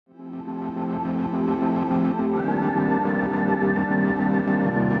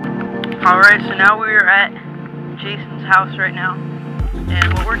Alright, so now we're at Jason's house right now,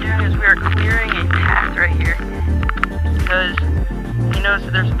 and what we're doing is we are clearing a path right here, because he knows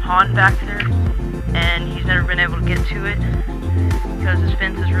that there's a pond back there, and he's never been able to get to it, because his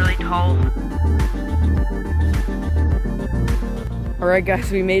fence is really tall. Alright guys,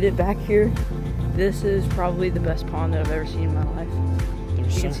 we made it back here. This is probably the best pond that I've ever seen in my life. You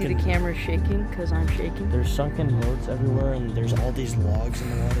can see the camera shaking, because I'm shaking. There's sunken boats everywhere, and there's all these logs in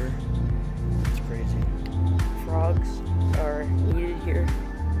the water. It's crazy. Frogs are needed here.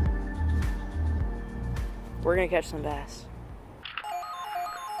 We're gonna catch some bass.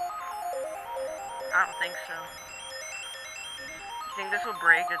 I don't think so. You think this will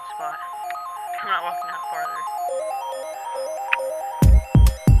break? Good spot. I'm not walking out farther.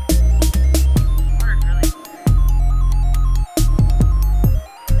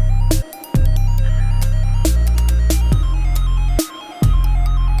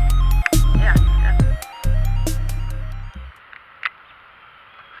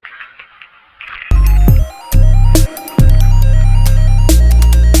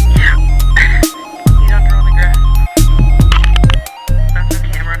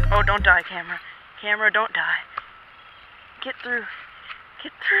 Don't die, camera. Camera, don't die. Get through.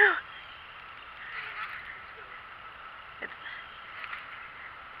 Get through.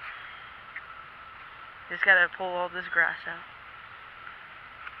 Just gotta pull all this grass out.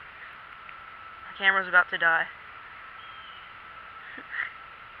 The camera's about to die.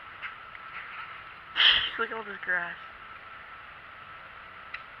 Look at all this grass.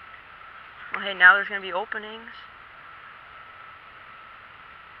 Well, hey, now there's gonna be openings.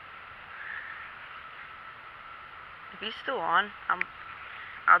 If he's still on,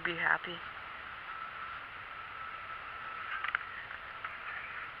 I'll be happy.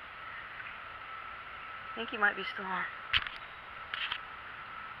 I think he might be still on.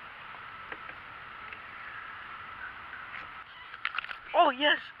 Oh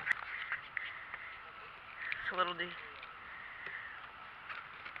yes! It's a little D.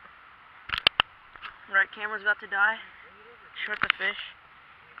 Right, camera's about to die. Short the fish.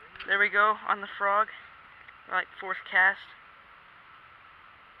 There we go, on the frog. Like fourth cast.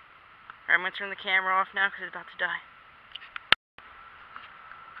 Alright, I'm gonna turn the camera off now because it's about to die.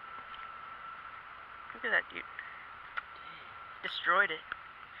 Look at that dude. Destroyed it.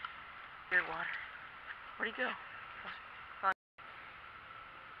 Clear water. Where'd he go?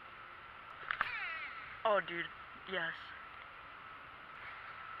 Oh dude, yes.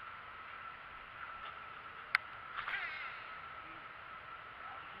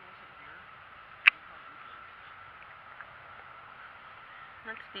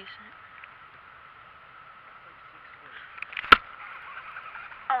 That's decent.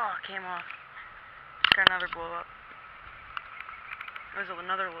 Oh, it came off. Just got another blow up. There's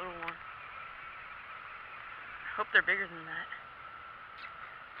another little one. I hope they're bigger than that.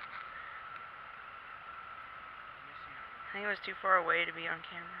 I think it was too far away to be on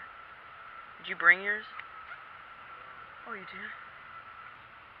camera. Did you bring yours? Oh, you did?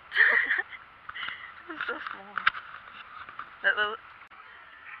 It was so small. That little...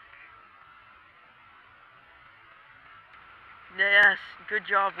 Yes, good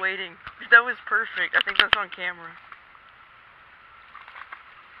job waiting. That was perfect. I think that's on camera.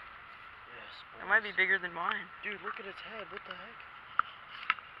 Yes. It might be bigger than mine. Dude, look at its head. What the heck?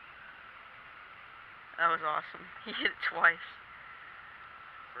 That was awesome. He hit it twice.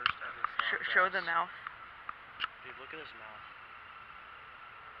 First ever. Show the mouth. Dude, look at his mouth.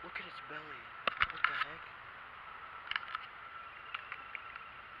 Look at its belly. What the heck?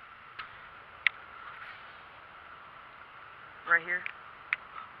 Right here.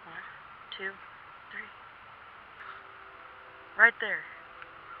 1, 2, 3. Right there.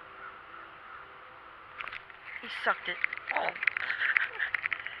 He sucked it. Oh.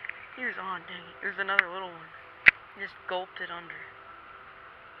 He was on, dang it. There's another little one. He just gulped it under.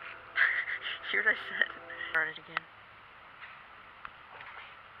 Hear what I said? Start it again.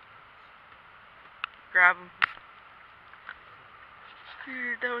 Grab him.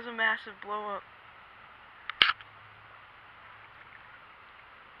 Dude, that was a massive blow up.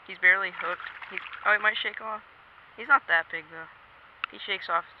 He's barely hooked. Oh, he might shake off. He's not that big, though. If he shakes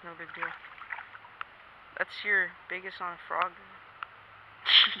off, it's no big deal. That's your biggest on a frog, though.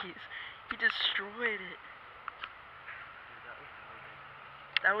 Jeez. He destroyed it.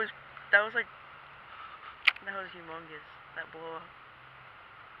 That was humongous. That blow up.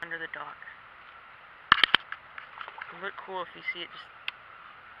 Under the dock. It would look cool if you see it just...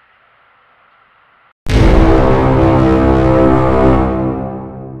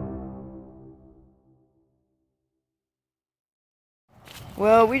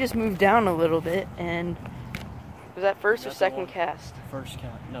 Well, we just moved down a little bit, and was that first or second cast? First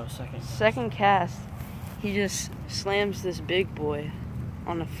cast. No, second. Second cast. He just slams this big boy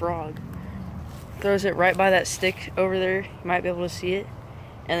on the frog. Throws it right by that stick over there. You might be able to see it.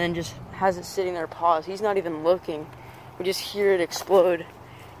 And then just has it sitting there paused. He's not even looking. We just hear it explode.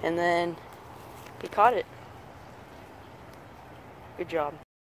 And then he caught it. Good job.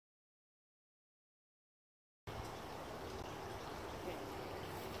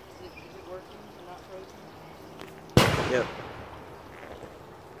 Is it working? Not frozen? Yep.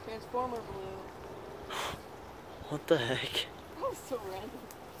 Transformer blue. What the heck? That was so random.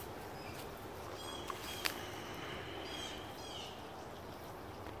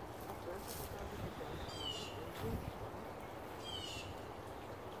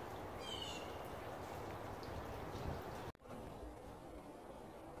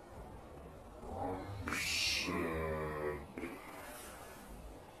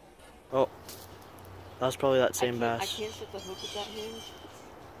 Oh, that's probably that same bass. I can't set the hook with that hinge.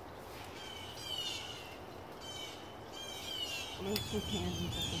 I'm gonna stick hands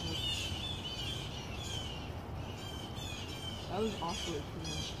and set the hook. That was awkward for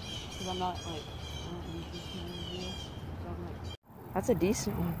me. Because I'm not like, I don't use this camera video. So I'm like, that's a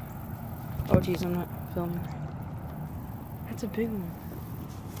decent one. Oh geez, I'm not filming. That's a big one.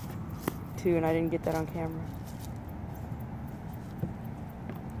 Too, and I didn't get that on camera.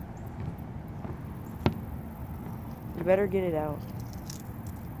 You better get it out.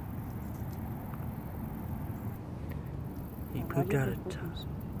 He pooped out a ton.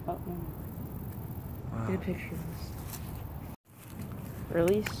 Oh, no. Wow. Get a picture of this.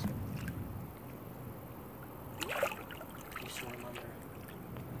 Release. He swam under.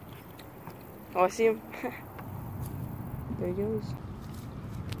 Oh, I see him. There he goes.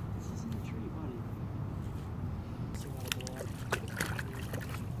 This isn't a tree, buddy. Still wanna blow up.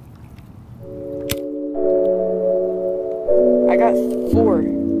 I got 4.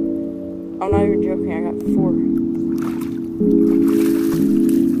 I'm not even joking, I got 4.